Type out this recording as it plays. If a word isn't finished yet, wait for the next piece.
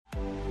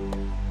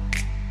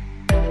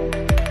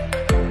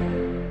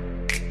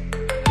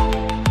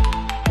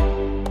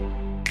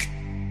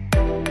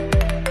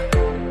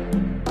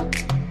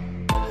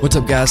What's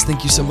up, guys?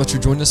 Thank you so much for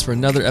joining us for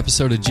another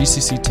episode of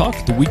GCC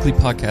Talk, the weekly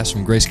podcast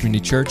from Grace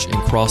Community Church in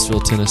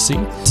Crossville, Tennessee.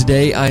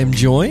 Today, I am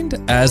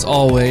joined, as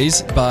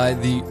always, by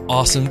the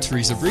awesome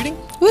Teresa Breeding.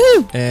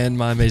 Woo! And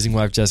my amazing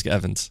wife, Jessica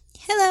Evans.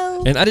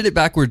 Hello. And I did it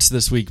backwards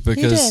this week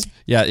because,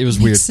 it was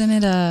weird. Mixing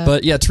it up.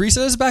 But yeah,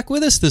 Teresa is back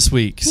with us this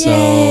week.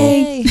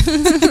 Yay!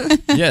 So,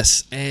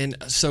 yes. And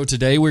so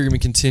today we're going to be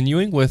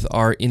continuing with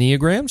our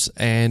Enneagrams,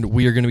 and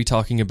we are going to be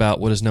talking about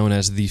what is known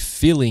as the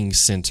feeling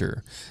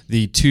center,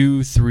 the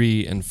 2,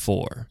 3, and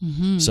 4.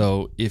 Mm-hmm.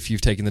 So if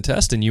you've taken the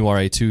test and you are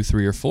a 2,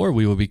 3, or 4,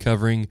 we will be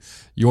covering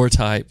your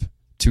type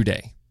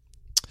today.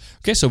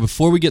 Okay, so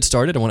before we get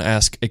started, I want to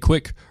ask a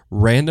quick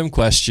random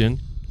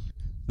question.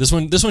 This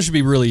one should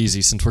be really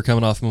easy since we're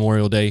coming off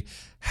Memorial Day.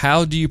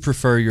 How do you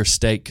prefer your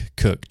steak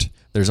cooked?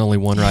 There's only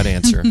one right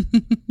answer.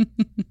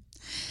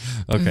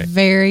 Okay.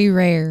 Very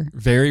rare.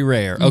 Very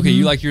rare. Okay,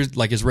 you like yours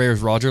like as rare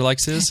as Roger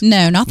likes his?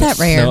 No, not that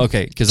rare. No,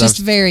 okay. Just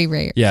very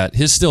rare. Yeah,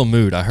 his still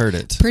mood. I heard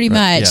it. Pretty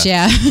much,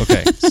 yeah.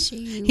 Okay.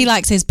 He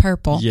likes his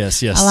purple.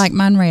 Yes. I like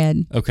mine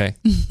red. Okay.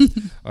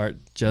 All right,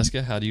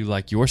 Jessica, how do you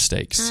like your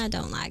steaks? I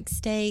don't like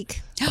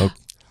steak. Oh.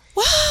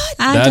 What?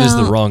 That is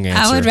the wrong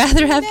answer. I would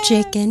rather have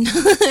chicken.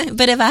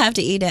 But if I have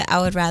to eat it, I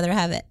would rather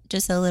have it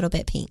just a little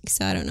bit pink.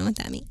 So I don't know what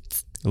that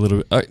means. A little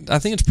bit. I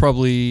think it's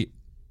probably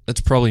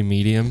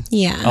medium.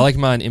 Yeah. I like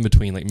mine in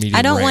between, like medium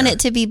I don't rare. want it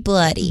to be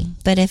bloody,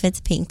 but if it's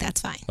pink,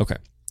 that's fine. Okay.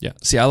 Yeah.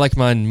 See, I like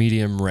mine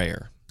medium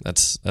rare.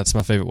 That's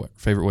my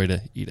favorite way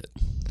to eat it.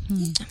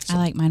 I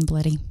like mine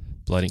bloody.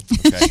 Bloody.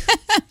 Okay.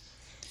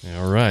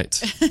 All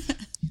right.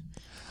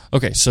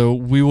 Okay, so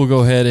we will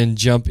go ahead and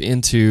jump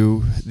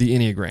into the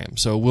Enneagram.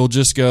 So we'll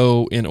just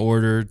go in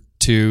order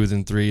 2,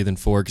 then 3, then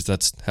 4, because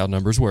that's how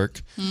numbers work.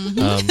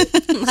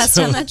 Mm-hmm. Last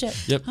time I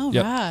checked. Yep.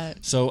 Right.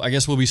 So I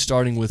guess we'll be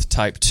starting with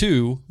type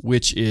 2,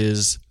 which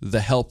is the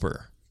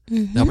helper.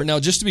 Mm-hmm. Helper. Now,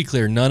 just to be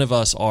clear, none of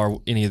us are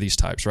any of these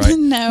types, right?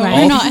 No, Right.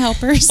 we're not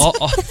helpers.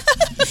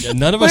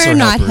 None of us We're are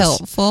not helpers.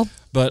 helpful.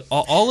 But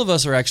all of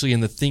us are actually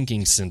in the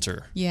thinking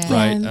center, Yeah.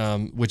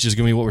 right? Which is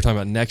going to be what we're talking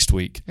about next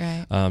week.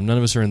 Right. None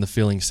of us are in the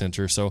feeling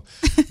center, so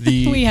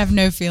We have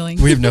no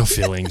feelings. we have no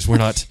feelings. We're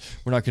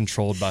not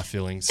controlled by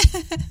feelings.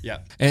 Yeah,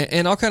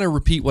 and I'll kind of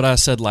repeat what I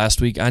said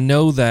last week. I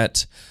know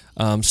that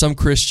some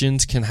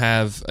Christians can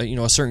have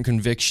a certain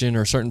conviction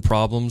or certain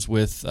problems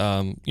with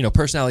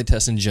personality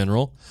tests in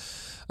general.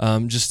 I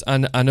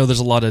know there's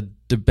a lot of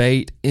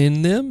debate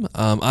in them.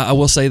 I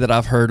will say that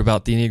I've heard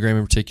about the Enneagram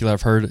in particular.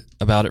 I've heard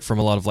about it from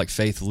a lot of like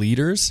faith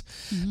leaders,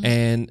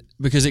 and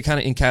because it kind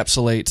of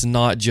encapsulates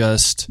not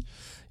just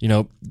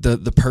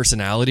the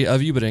personality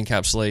of you, but it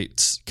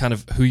encapsulates kind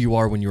of who you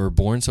are when you were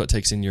born. So it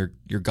takes in your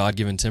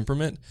God-given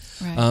temperament.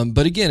 Right.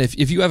 But again,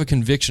 if you have a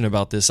conviction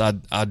about this, I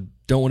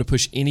don't want to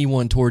push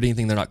anyone toward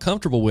anything they're not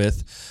comfortable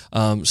with.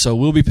 So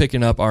we'll be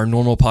picking up our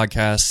normal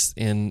podcasts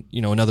in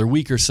another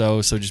week or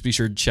so. So just be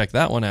sure to check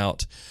that one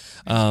out.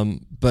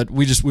 But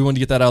we wanted to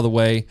get that out of the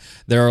way.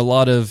 There are a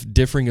lot of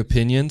differing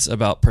opinions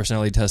about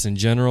personality tests in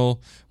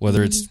general,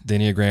 whether it's the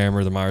Enneagram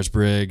or the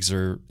Myers-Briggs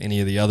or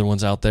any of the other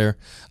ones out there.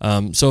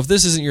 So if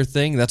this isn't your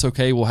thing, that's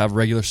okay. We'll have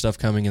regular stuff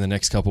coming in the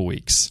next couple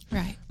weeks.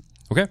 Right.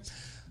 Okay.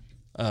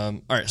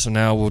 All right. So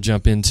now we'll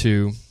jump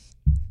into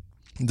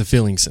the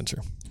feeling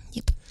center.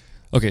 Yep.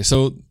 Okay.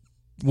 So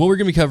what we're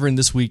going to be covering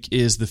this week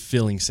is the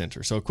feeling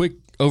center. So a quick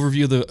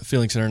overview of the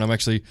feeling center, and I'm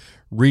actually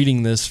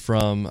reading this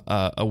from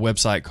a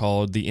website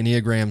called the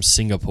Enneagram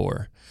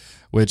Singapore,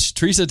 which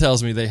Teresa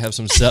tells me they have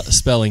some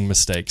spelling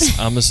mistakes.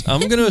 I'm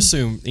going to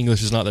assume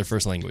English is not their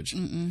first language.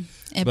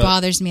 It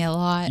bothers me a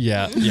lot.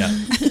 Yeah.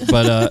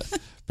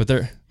 But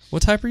they're,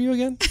 what type are you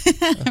again?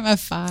 I'm a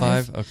 5.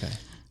 5. Okay.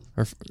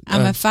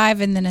 I'm a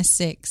 5 and then a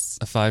 6.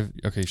 A 5.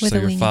 Okay, With so a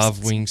you're wing 5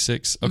 6. wing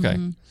 6. Okay.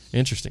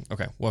 Interesting.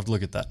 Okay, we'll have to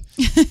look at that.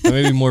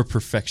 Maybe more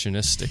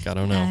perfectionistic. I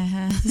don't know.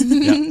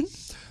 Yeah.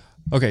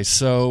 Okay,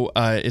 so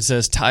it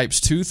says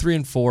types 2, 3,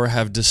 and 4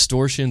 have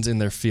distortions in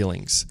their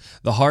feelings.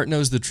 The heart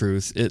knows the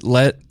truth. It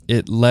let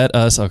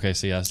us. Okay,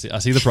 see, I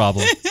see the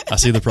problem. I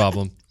see the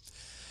problem.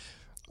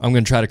 I'm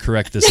going to try to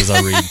correct this as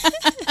I read.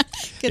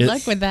 Good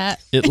luck with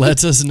that. It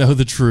lets us know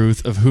the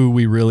truth of who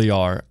we really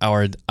are,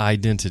 our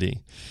identity.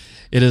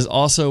 It is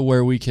also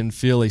where we can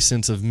feel a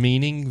sense of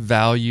meaning,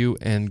 value,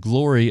 and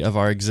glory of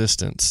our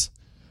existence.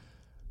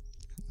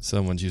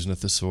 Someone's using a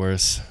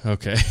thesaurus.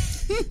 Okay.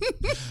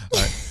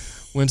 All right.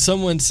 When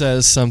someone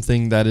says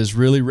something that is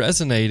really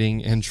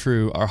resonating and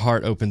true, our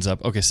heart opens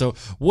up. Okay, so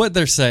what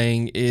they're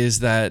saying is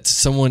that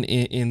someone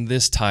in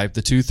this type,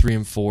 the 2, 3,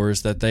 and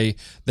 4s, that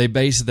they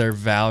base their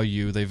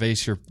value, they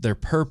base their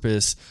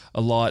purpose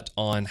a lot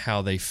on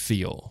how they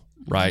feel.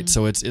 Right,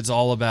 so it's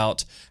all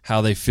about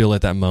how they feel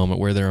at that moment,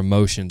 where their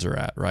emotions are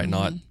at, right?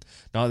 Not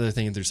they're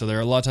thinking through. So there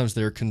are a lot of times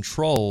they're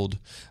controlled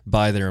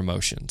by their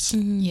emotions.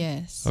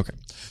 Yes. Okay,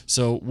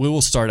 so we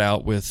will start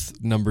out with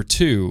number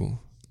 2,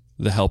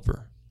 the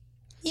helper.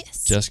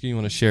 Yes. Jessica, you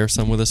want to share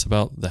some with us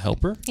about the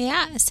helper?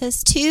 Yeah, it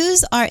says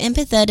 2s are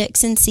empathetic,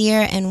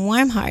 sincere, and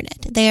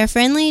warm-hearted. They are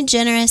friendly,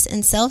 generous,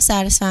 and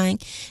self-satisfying,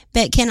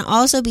 but can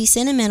also be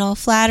sentimental,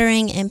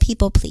 flattering, and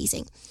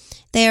people-pleasing.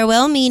 They are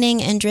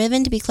well-meaning and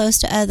driven to be close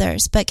to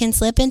others, but can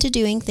slip into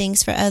doing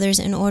things for others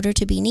in order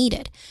to be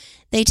needed.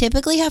 They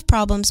typically have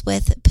problems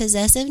with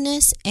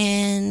possessiveness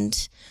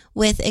and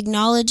with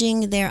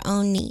acknowledging their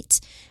own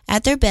needs.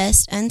 At their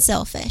best,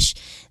 unselfish.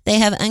 They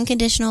have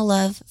unconditional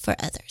love for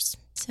others.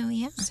 So,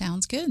 yeah.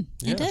 Sounds good.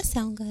 It does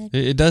sound good.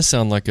 It does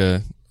sound like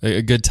a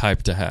good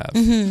type to have.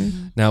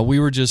 Mm-hmm. Now, we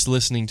were just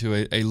listening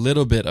to a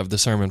little bit of the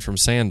sermon from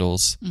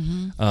Sandals,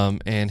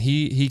 and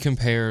he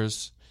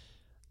compares.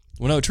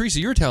 Well, no, Teresa,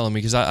 you were telling me,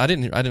 because I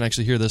didn't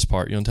actually hear this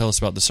part. You want to tell us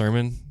about the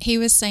sermon? He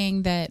was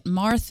saying that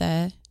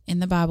Martha in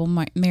the Bible,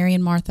 Mary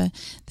and Martha,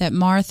 that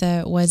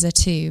Martha was a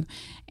 2,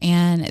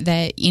 and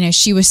that,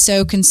 she was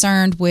so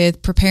concerned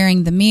with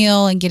preparing the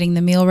meal and getting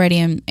the meal ready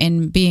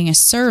and being a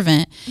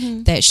servant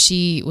that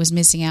she was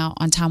missing out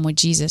on time with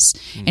Jesus.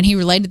 And he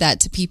related that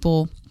to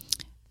people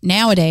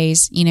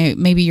nowadays.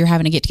 Maybe you're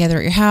having a get together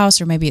at your house,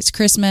 or maybe it's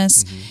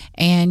Christmas,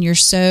 and you're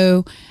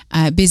so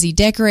busy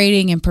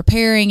decorating and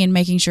preparing and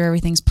making sure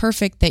everything's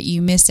perfect that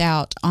you miss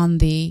out on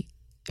the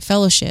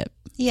fellowship.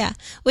 Yeah,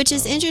 which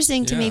is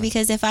interesting to me,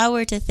 because if I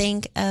were to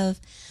think of,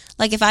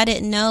 if I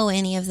didn't know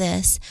any of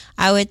this,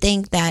 I would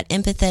think that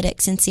empathetic,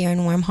 sincere,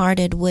 and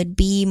warm-hearted would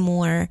be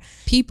more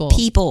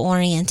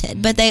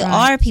people-oriented. But they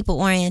are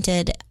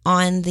people-oriented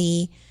on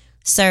the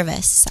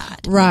service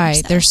side. Right,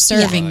 So, they're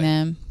serving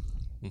them.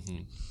 Mm-hmm.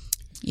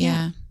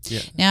 Yeah.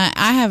 Now,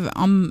 I have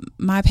on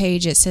my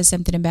page, it says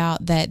something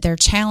about that their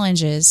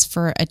challenges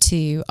for a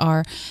 2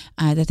 are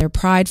that they're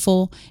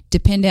prideful,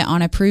 dependent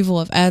on approval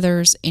of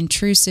others,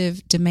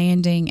 intrusive,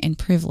 demanding, and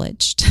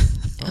privileged.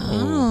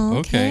 Oh,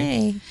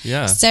 okay.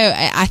 Yeah. So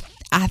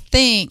I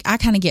think I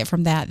kind of get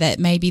from that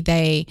maybe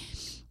they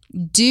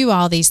do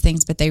all these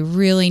things, but they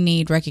really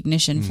need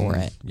recognition for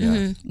it,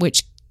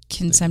 which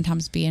can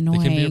sometimes be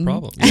annoying. It can be a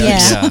problem.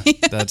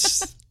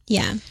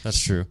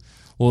 That's true.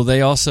 Well,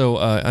 they also,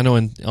 I know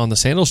on the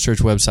Sandals Church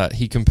website,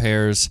 he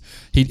compares,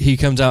 he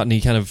comes out and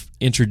he kind of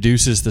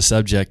introduces the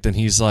subject, and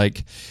he's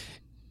like,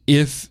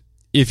 if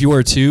you are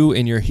a 2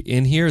 and you're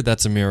in here,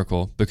 that's a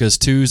miracle, because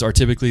 2s are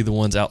typically the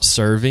ones out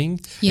serving,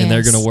 and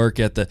they're going to work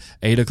at the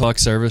 8 o'clock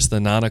service,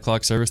 the 9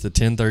 o'clock service, the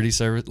 10:30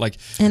 service,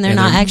 and they're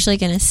not actually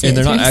going to sit. And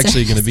they're not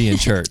actually going to be in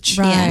church,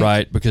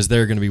 right? Because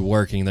they're going to be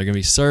working, they're going to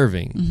be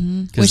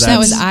serving. Which that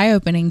was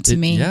eye-opening to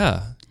me.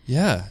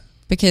 Yeah.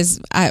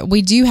 Because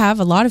we do have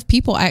a lot of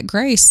people at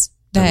Grace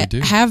that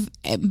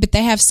but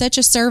they have such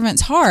a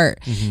servant's heart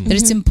that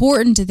it's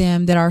important to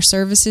them that our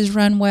services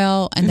run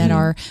well and that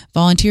our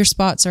volunteer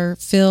spots are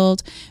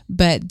filled,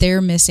 but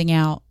they're missing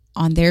out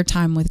on their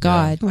time with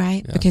God,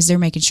 right? Because they're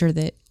making sure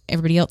that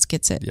everybody else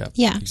gets it.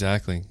 Yeah,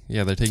 exactly.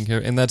 Yeah, they're taking care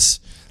of, and that's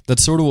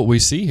sort of what we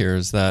see here,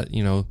 is that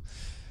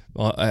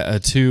a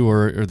 2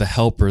 or the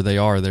helper,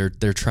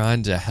 they're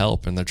trying to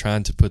help, and they're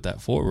trying to put that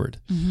forward.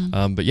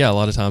 But a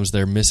lot of times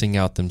they're missing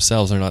out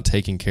themselves. They're not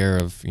taking care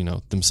of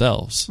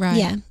themselves. Right.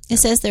 Yeah. It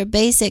says their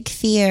basic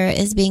fear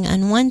is being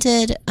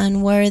unwanted,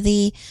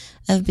 unworthy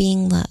of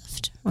being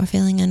loved, or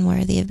feeling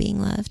unworthy of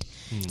being loved.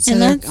 So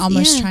they're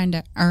almost trying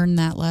to earn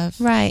that love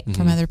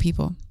from other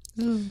people.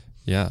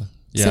 Yeah.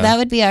 So that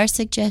would be our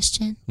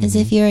suggestion, is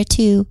if you're a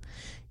 2,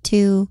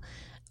 to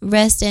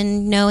rest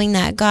in knowing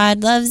that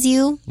God loves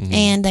you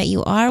and that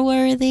you are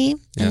worthy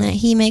and that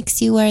He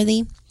makes you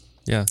worthy.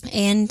 Yeah.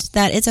 And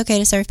that it's okay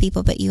to serve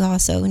people, but you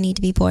also need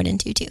to be poured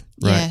into too.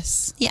 Right.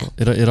 Yes. Yeah.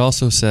 It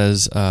also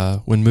says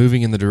when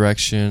moving in the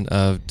direction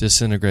of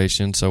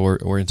disintegration, so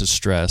we're into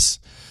stress,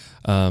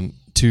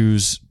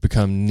 2s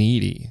become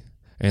needy,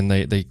 and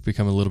they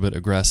become a little bit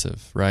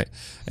aggressive, right?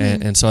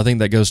 And so I think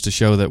that goes to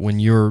show that when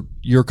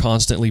you're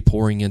constantly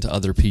pouring into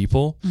other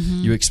people,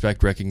 you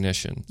expect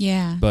recognition.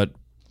 Yeah. But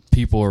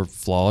people are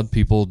flawed.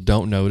 People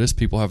don't notice.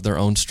 People have their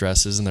own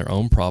stresses and their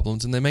own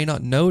problems, and they may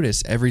not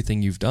notice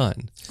everything you've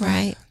done.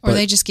 Right. Or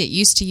they just get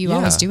used to you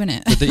always doing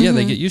it. But they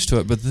get used to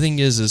it. But the thing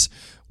is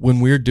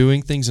when we're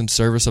doing things in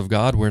service of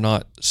God, we're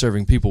not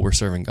serving people, we're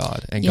serving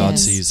God, and God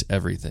sees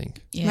everything.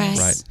 Yes.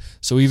 Right.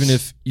 So even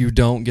if you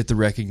don't get the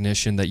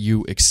recognition that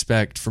you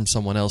expect from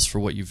someone else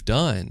for what you've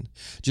done,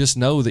 just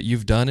know that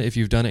you've done it. If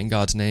you've done it in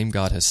God's name,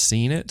 God has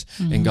seen it,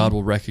 and God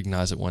will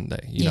recognize it one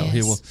day.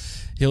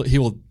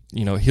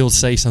 He'll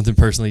say something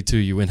personally to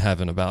you in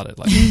heaven about it.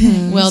 Like,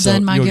 well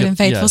done, my good and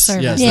faithful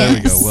servant. Yes, there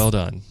we go. Well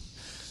done.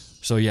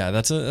 So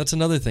that's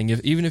another thing.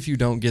 Even if you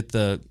don't get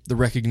the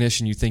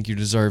recognition you think you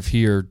deserve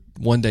here,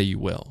 one day you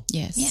will.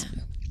 Yes. Yeah.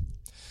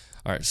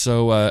 All right.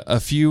 So a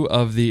few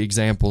of the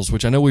examples,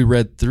 which I know we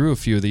read through a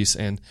few of these,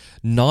 and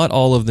not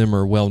all of them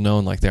are well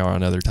known like they are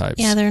on other types.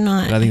 Yeah, they're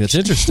not. And I think that's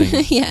interesting.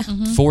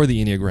 For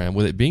the Enneagram,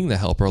 with it being the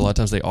helper, a lot of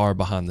times they are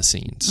behind the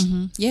scenes.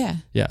 Yeah.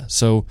 Yeah.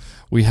 So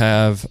we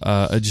have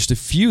just a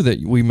few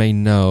that we may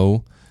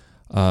know.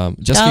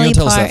 Jessica, you want to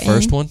tell us that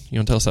first one? You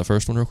want to tell us that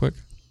first one real quick?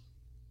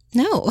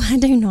 No, I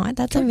do not.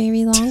 That's a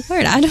very long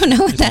word. I don't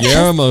know what that is.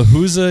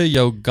 Yaramahuza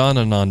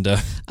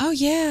Yoganananda. Oh,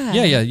 yeah.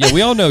 Yeah.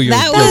 We all know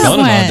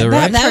Yoganananda,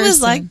 right? That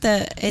was like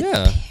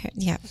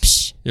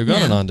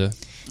Yoganananda.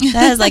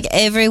 That is like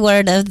every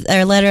word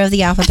or letter of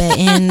the alphabet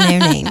in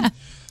their name.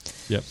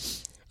 Yep.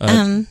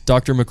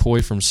 Dr.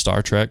 McCoy from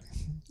Star Trek.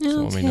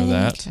 So let me know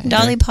that. Okay.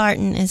 Dolly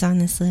Parton is on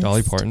this list.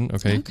 Dolly Parton.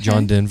 Okay.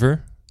 John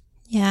Denver.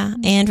 Yeah,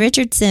 and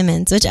Richard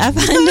Simmons, which I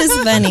find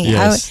is funny.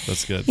 Yes,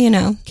 that's good. You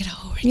know. Get a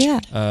whole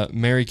Richard. Yeah.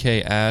 Mary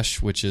Kay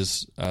Ash, which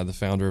is the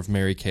founder of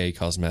Mary Kay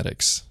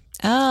Cosmetics.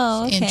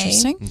 Oh, okay.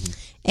 Interesting.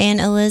 And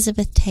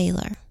Elizabeth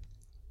Taylor.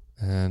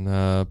 And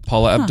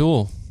Paula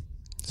Abdul.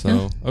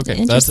 So,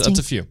 okay, that's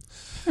a few.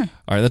 All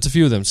right, that's a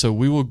few of them. So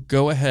we will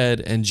go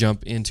ahead and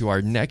jump into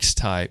our next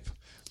type,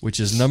 which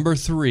is number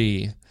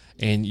 3,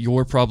 and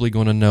you're probably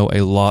going to know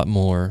a lot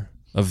more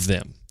of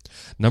them.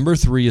 Number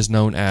 3 is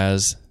known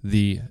as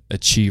the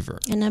achiever.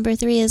 And number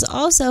 3 is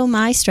also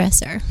my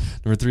stressor.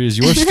 Number 3 is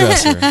your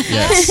stressor.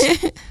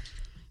 Yes.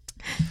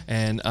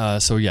 And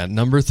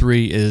number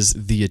 3 is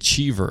the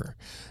achiever.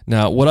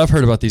 Now, what I've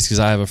heard about these, because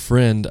I have a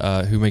friend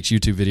who makes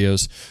YouTube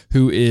videos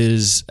who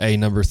is a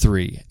number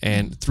 3.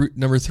 And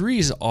number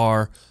 3s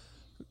are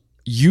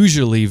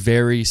usually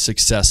very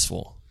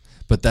successful.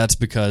 But that's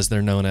because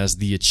they're known as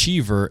the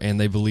achiever, and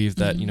they believe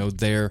that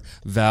their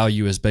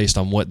value is based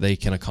on what they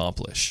can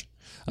accomplish.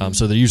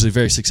 So they're usually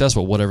very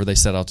successful at whatever they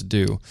set out to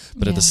do.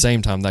 But at the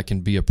same time, that can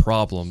be a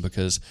problem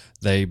because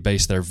they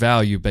base their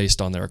value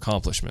based on their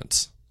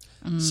accomplishments.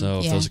 So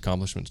if those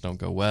accomplishments don't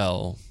go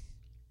well,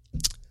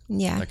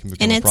 that can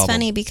become and a it's problem.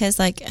 funny because,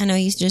 like, I know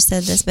you just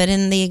said this, but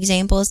in the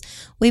examples,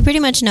 we pretty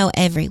much know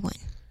everyone.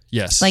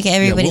 Yes. Like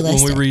everybody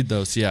listed. When we read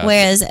those,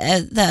 Whereas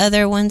the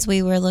other ones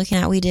we were looking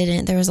at, we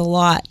didn't. There was a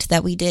lot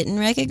that we didn't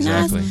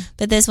recognize. Exactly.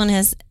 But this one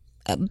has,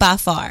 by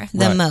far,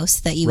 the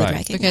most that you would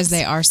recognize. Because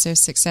they are so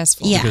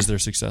successful. Yeah. Because they're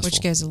successful.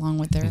 Which goes along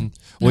with their...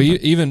 Well,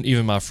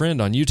 even my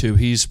friend on YouTube,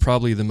 he's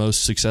probably the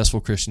most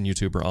successful Christian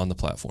YouTuber on the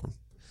platform.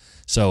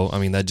 So, I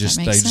mean, that just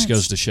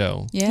goes to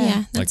show.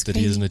 Yeah. That's that crazy.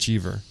 he is an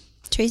achiever.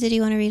 Teresa, do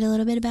you want to read a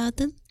little bit about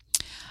them?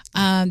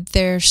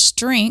 Their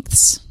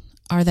strengths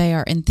they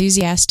are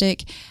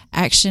enthusiastic,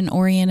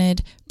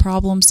 action-oriented,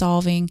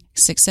 problem-solving,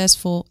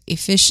 successful,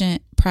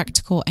 efficient,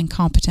 practical, and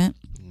competent.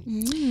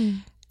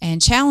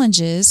 And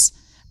challenges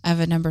of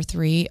a number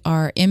 3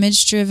 are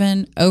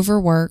image-driven,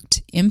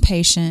 overworked,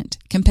 impatient,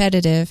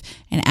 competitive,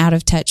 and out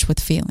of touch with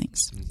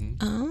feelings.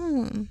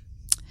 Oh.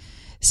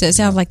 So it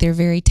sounds like they're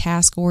very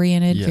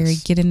task-oriented, very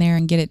get in there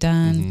and get it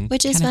done.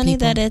 Which is funny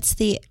that it's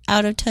the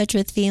out of touch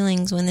with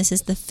feelings when this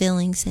is the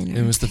feeling center.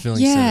 It was the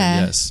feeling center,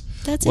 yes.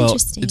 That's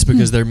interesting. It's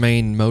because their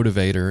main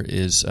motivator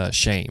is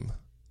shame.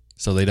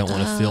 So they don't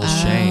want to feel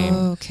shame.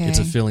 Okay. It's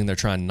a feeling they're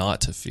trying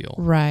not to feel.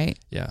 Right.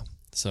 Yeah.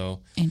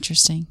 So.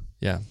 Interesting.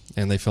 Yeah.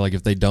 And they feel like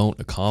if they don't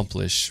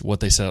accomplish what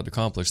they set out to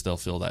accomplish, they'll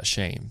feel that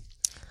shame.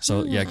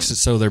 So,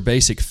 so their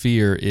basic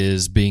fear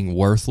is being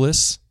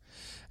worthless,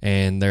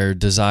 and their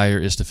desire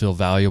is to feel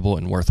valuable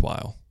and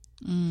worthwhile.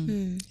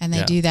 And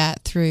they do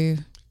that through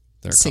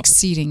Their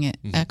succeeding at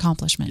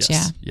accomplishments.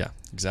 Yes. Yeah,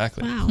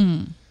 exactly.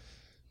 Wow.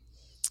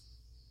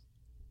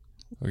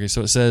 Okay,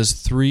 so it says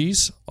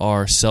 3s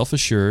are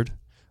self-assured,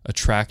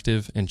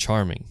 attractive, and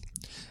charming,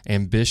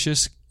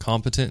 ambitious,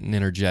 competent, and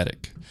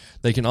energetic.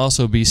 They can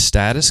also be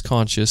status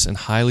conscious and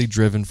highly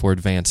driven for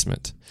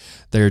advancement.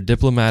 They are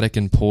diplomatic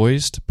and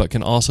poised, but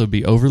can also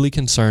be overly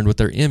concerned with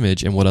their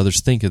image and what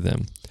others think of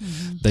them.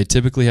 They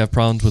typically have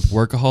problems with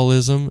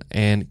workaholism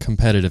and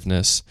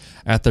competitiveness.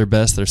 At their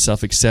best, they're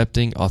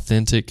self-accepting,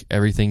 authentic,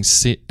 everything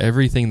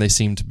they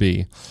seem to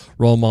be,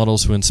 role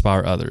models who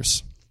inspire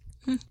others.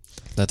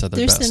 That's at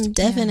their best. There's some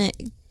definite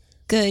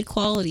good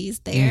qualities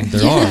there.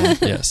 There are,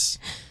 yes.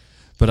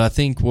 But I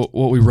think what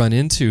we run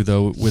into,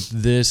 though, with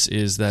this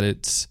is that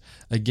it's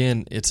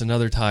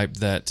another type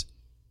that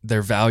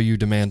their value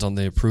demands on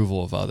the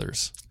approval of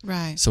others.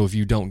 Right. So if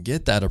you don't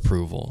get that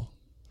approval,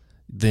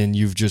 then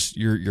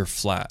you're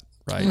flat,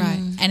 right? Right.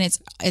 And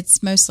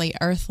it's mostly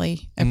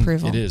earthly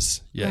approval. It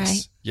is, yes.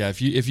 Right. Yeah,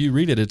 if you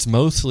read it, it's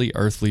mostly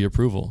earthly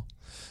approval.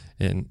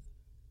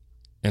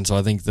 And so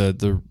I think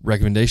the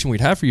recommendation we'd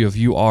have for you, if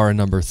you are a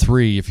number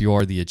 3, if you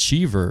are the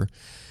achiever,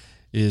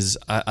 is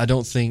I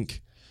don't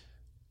think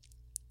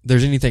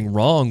there's anything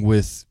wrong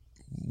with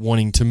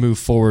wanting to move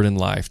forward in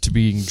life, to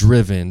being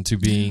driven, to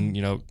being,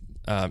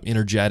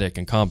 energetic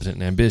and competent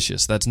and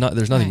ambitious. There's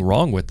nothing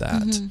wrong with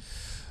that.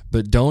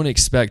 But don't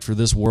expect for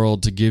this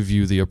world to give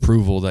you the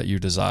approval that you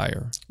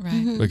desire.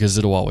 Right. Because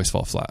it'll always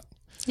fall flat.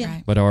 Yeah.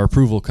 Right. But our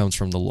approval comes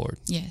from the Lord.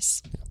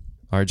 Yes.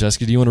 All right,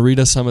 Jessica, do you want to read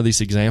us some of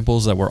these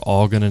examples that we're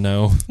all going to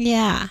know?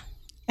 Yeah.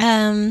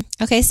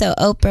 Okay, so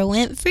Oprah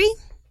Winfrey,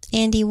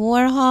 Andy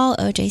Warhol,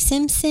 O.J.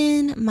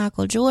 Simpson,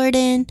 Michael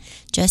Jordan,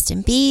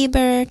 Justin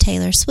Bieber,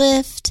 Taylor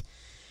Swift,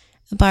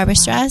 Barbara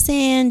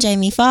Streisand,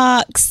 Jamie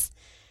Foxx,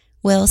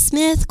 Will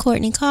Smith,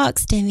 Courtney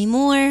Cox, Demi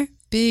Moore.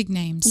 Big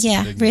names.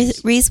 Yeah, Big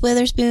names. Reese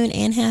Witherspoon,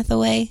 Anne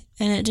Hathaway,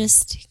 and it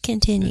just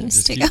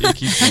continues to go. It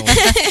keeps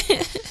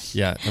going.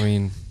 Yeah, I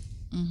mean,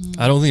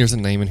 I don't think there's a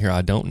name in here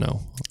I don't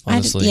know,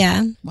 honestly.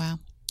 Yeah. Wow.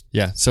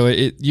 Yeah, so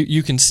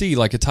you can see,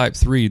 like a type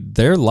 3,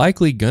 they're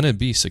likely going to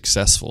be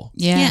successful.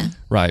 Yeah.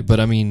 Right, but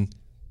I mean,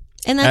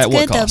 And that's at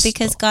what good, though, cost,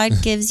 because though?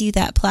 God gives you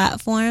that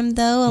platform,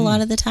 though, a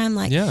lot of the time.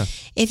 Like,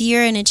 if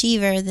you're an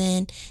achiever,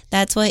 then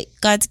that's what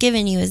God's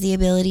given you, is the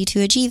ability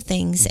to achieve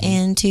things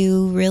and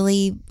to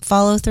really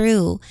follow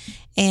through.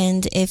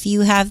 And if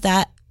you have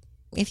that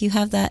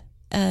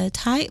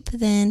type,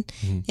 then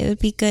it would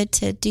be good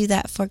to do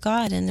that for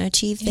God and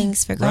achieve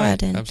things for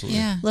God, and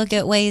absolutely. look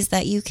at ways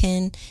that you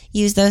can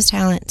use those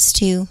talents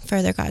to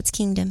further God's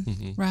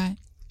kingdom. Right.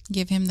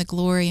 Give him the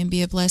glory and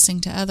be a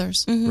blessing to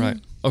others. Right.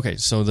 Okay,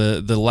 so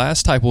the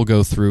last type we'll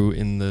go through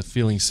in the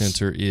Feeling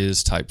Center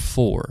is type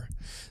 4,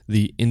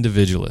 the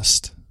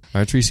individualist.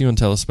 All right, Teresa, you want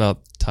to tell us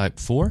about type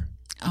 4?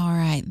 All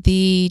right.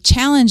 The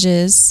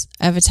challenges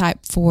of a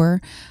type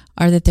 4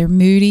 are that they're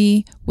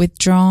moody,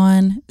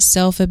 withdrawn,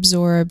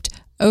 self-absorbed,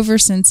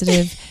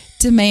 oversensitive,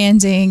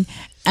 demanding,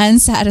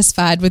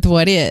 unsatisfied with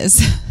what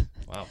is.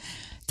 Wow.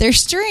 Their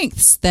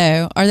strengths,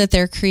 though, are that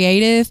they're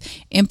creative,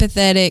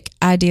 empathetic,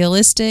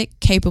 idealistic,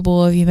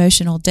 capable of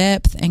emotional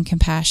depth and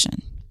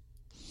compassion.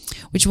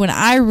 Which, when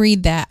I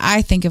read that,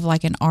 I think of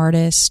like an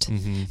artist,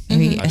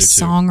 maybe a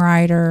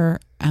songwriter,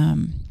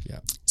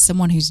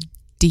 someone who's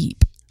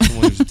deep.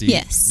 Someone who's deep.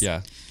 Yes.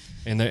 Yeah.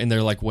 And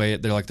they're like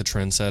they're like the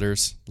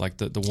trendsetters, like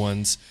the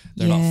ones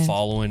they're not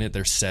following it,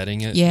 they're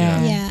setting it.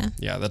 Yeah.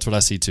 Yeah, that's what I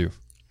see too.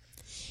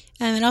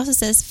 It also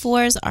says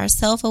 4s are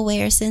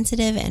self-aware,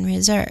 sensitive, and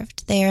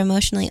reserved. They are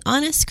emotionally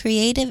honest,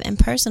 creative, and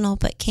personal,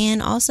 but can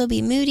also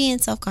be moody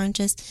and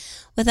self-conscious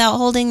without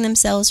holding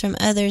themselves from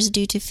others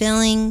due to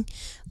feeling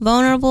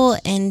vulnerable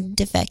and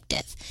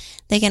defective.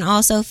 They can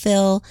also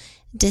feel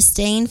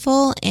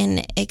disdainful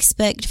and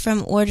exempt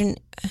from ordinary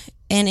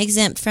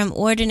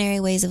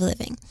ways of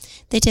living.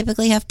 They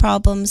typically have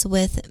problems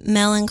with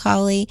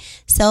melancholy,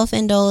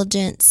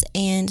 self-indulgence,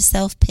 and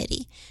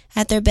self-pity.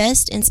 At their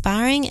best,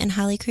 inspiring and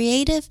highly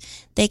creative,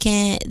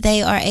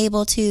 they are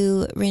able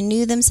to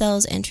renew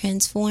themselves and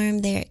transform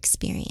their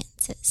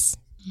experiences.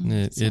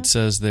 It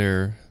says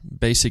their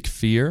basic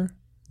fear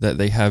that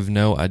they have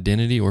no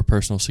identity or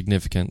personal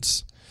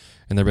significance,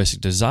 and their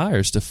basic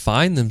desires to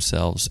find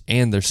themselves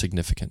and their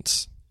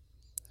significance.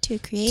 To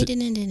create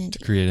an identity.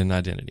 To create an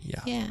identity,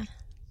 Yeah.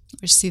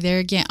 Which, see, there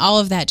again, all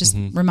of that just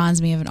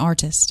reminds me of an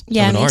artist.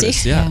 Yeah, of an me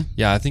artist. too.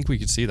 Yeah, I think we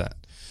could see that.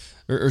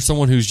 Or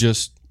someone who's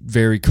just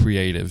very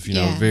creative,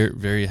 very,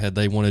 very ahead.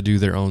 They want to do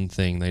their own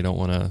thing. They don't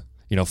want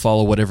to,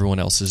 follow what everyone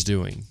else is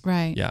doing.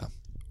 Right. Yeah.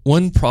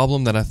 One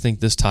problem that I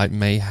think this type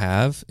may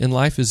have in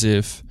life is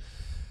if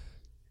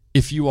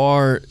you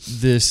are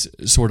this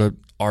sort of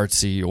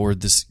artsy or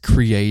this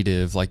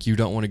creative, like you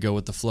don't want to go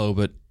with the flow,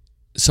 but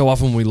so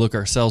often when we look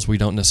ourselves, we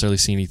don't necessarily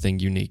see anything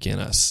unique in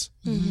us,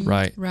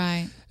 right?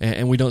 Right.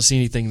 And we don't see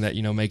anything that,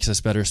 makes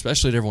us better,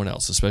 especially to everyone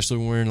else, especially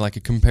when we're in like a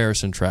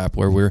comparison trap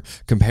where we're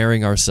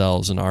comparing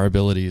ourselves and our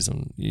abilities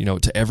and,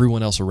 to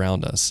everyone else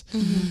around us,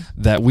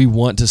 that we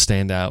want to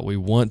stand out. We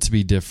want to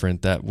be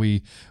different, that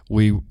we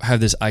have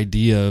this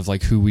idea of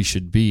like who we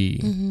should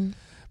be.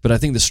 But I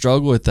think the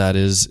struggle with that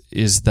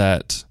is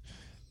that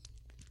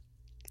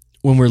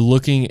when we're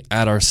looking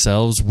at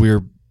ourselves,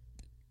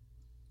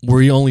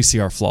 we only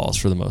see our flaws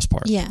for the most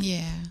part. Yeah.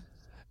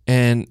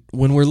 And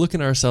when we're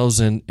looking at ourselves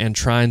and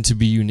trying to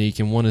be unique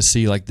and want to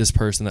see like this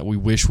person that we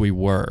wish we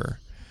were,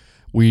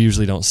 we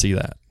usually don't see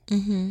that.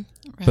 Right.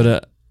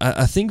 But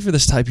I think for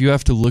this type, you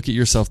have to look at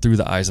yourself through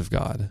the eyes of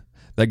God,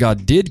 that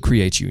God did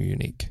create you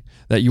unique,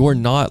 that you are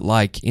not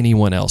like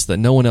anyone else, that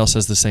no one else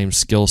has the same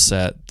skill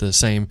set, the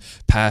same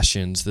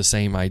passions, the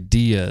same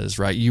ideas,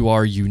 right? You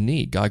are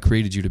unique. God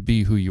created you to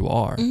be who you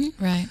are.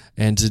 Right.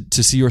 And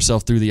to see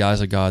yourself through the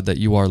eyes of God, that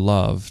you are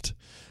loved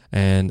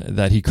and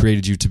that he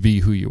created you to be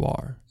who you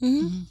are.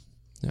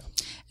 Yeah.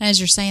 And as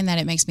you're saying that,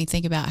 it makes me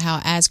think about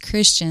how as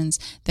Christians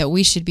that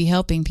we should be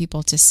helping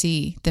people to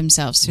see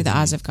themselves through the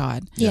eyes of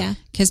God. Yeah.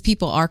 Because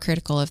people are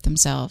critical of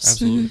themselves.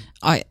 Absolutely.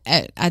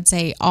 I'd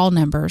say all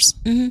numbers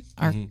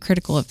are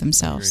critical of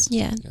themselves.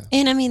 Yeah.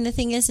 And I mean, the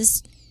thing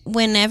is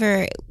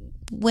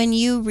when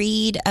you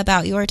read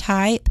about your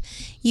type,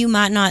 you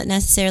might not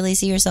necessarily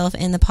see yourself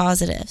in the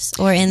positives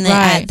or in the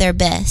at their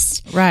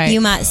best. Right.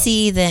 You might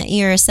see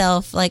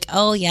yourself like,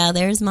 oh yeah,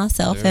 there's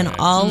myself in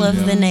all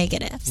of the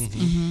negatives.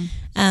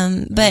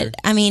 But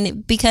I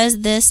mean,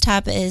 because this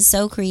type is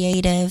so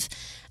creative,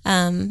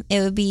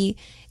 it would be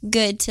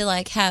good to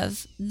like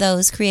have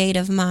those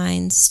creative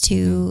minds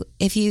to,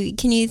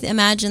 can you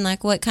imagine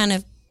like what kind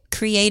of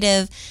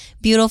creative,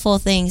 beautiful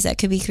things that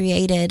could be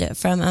created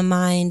from a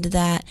mind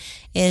that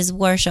is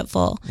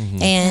worshipful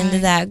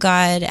and that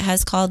God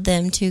has called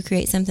them to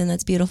create something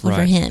that's beautiful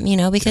for him,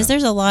 because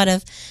there's a lot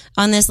of,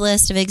 on this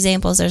list of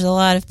examples, there's a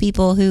lot of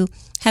people who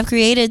have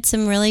created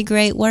some really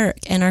great work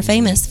and are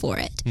famous for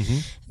it.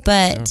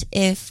 But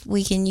if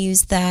we can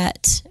use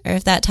that, or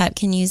if that type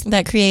can use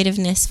that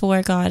creativeness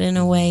for God in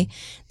a way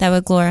that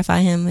would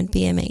glorify him, would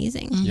be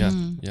amazing.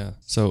 Yeah.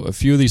 So a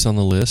few of these on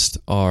the list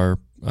are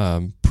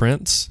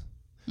Prince,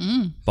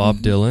 Bob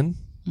Dylan,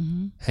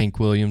 Hank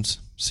Williams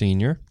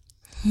Sr.,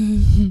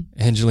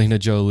 Angelina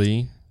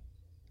Jolie,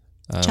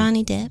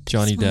 Johnny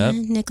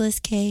Depp, Nicolas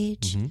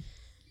Cage,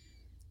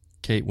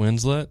 Kate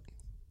Winslet,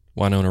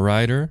 Winona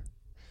Ryder,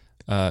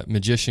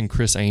 magician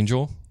Chris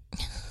Angel,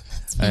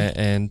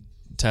 and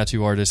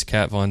tattoo artist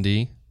Kat Von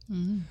D.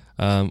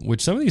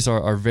 Which some of these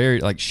are very,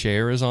 like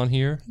Cher is on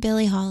here,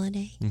 Billie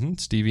Holiday,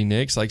 Stevie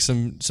Nicks, like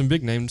some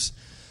big names.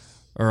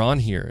 are on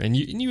here, and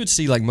you would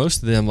see like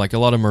most of them, like a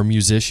lot of them are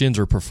musicians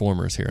or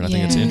performers here, and I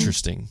think it's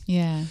interesting.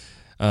 Yeah.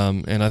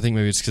 And I think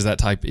maybe it's because that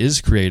type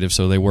is creative,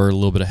 so they were a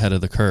little bit ahead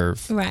of the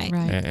curve. Right.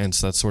 And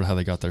so that's sort of how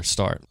they got their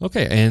start.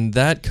 Okay, and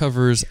that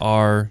covers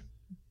our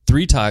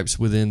 3 types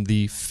within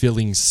the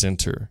Feeling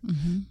Center.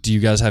 Mm-hmm. Do you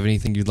guys have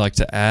anything you'd like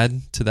to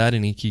add to that?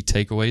 Any key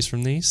takeaways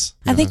from these?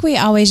 I think we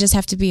always just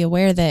have to be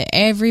aware that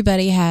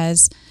everybody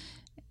has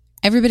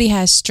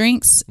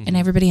strengths and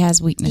everybody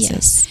has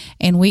weaknesses. Yes.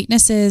 And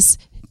weaknesses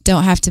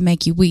don't have to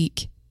make you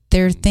weak.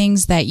 There are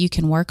things that you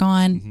can work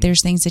on. Mm-hmm.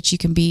 There's things that you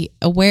can be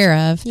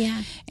aware of.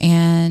 Yeah.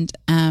 And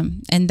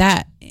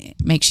that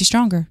makes you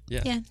stronger.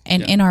 Yeah.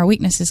 And in our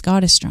weaknesses,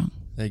 God is strong.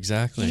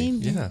 Exactly.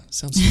 Amen. Yeah.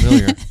 Sounds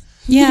familiar.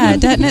 Yeah,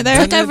 doesn't it? I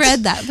think I've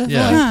read that before.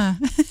 Yeah.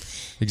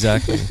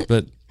 Exactly.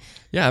 But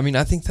yeah, I mean,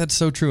 I think that's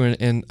so true.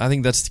 And I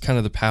think that's kind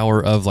of the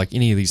power of like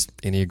any of these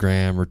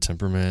Enneagram or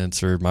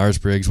temperaments or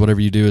Myers-Briggs, whatever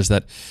you do, is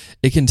that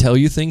it can tell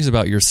you things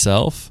about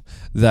yourself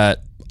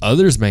that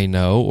others may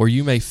know or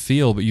you may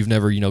feel, but you've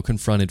never,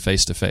 confronted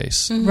face to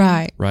face.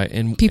 Right. Right.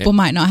 And people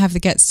might not have the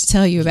guts to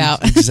tell you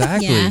about.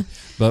 Exactly. Yeah.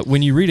 But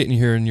when you read it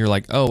and you're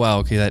like, oh, wow,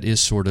 okay, that is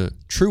sort of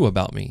true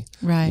about me.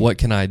 Right. What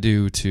can I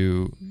do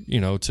to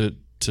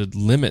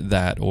limit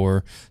that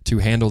or to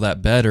handle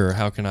that better?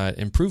 How can I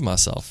improve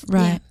myself?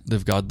 Right.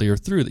 Live godlier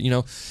through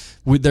that.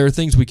 There are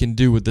things we can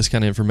do with this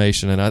kind of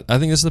information. And I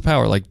think this is the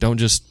power. Like, don't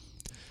just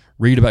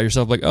read about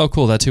yourself like, oh,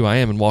 cool, that's who I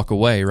am, and walk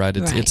away, right?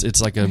 It's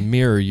like a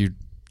mirror.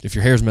 If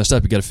your hair's messed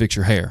up, you got to fix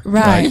your hair.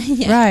 Right.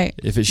 Yeah. Right.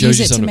 If it shows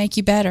Use it to make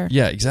you better.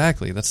 Yeah,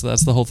 exactly. That's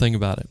the whole thing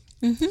about it.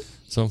 Mm-hmm.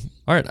 So,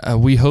 all right,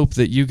 we hope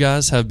that you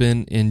guys have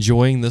been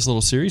enjoying this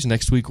little series.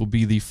 Next week will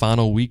be the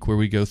final week where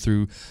we go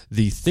through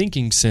the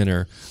Thinking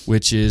Center,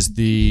 which is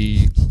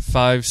the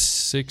 5,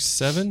 6,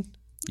 7.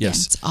 Yes, yeah,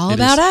 it's all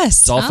about us.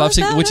 It's all 5,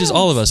 6, which is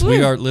all of us. Woo.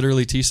 We are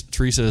literally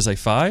Teresa is a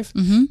 5,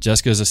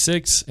 Jessica is a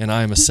 6, and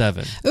I am a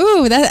 7.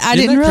 Ooh, I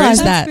didn't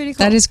realize that. Cool.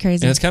 That is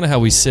crazy. And it's kind of how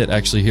we sit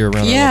actually here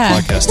around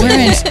our podcast.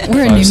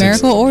 We're in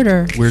numerical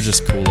order. We're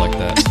just cool like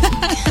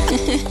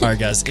that. All right,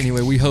 guys.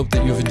 Anyway, we hope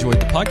that you've enjoyed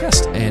the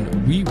podcast,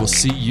 and we will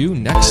see you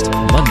next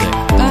Monday.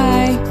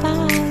 Bye. Bye.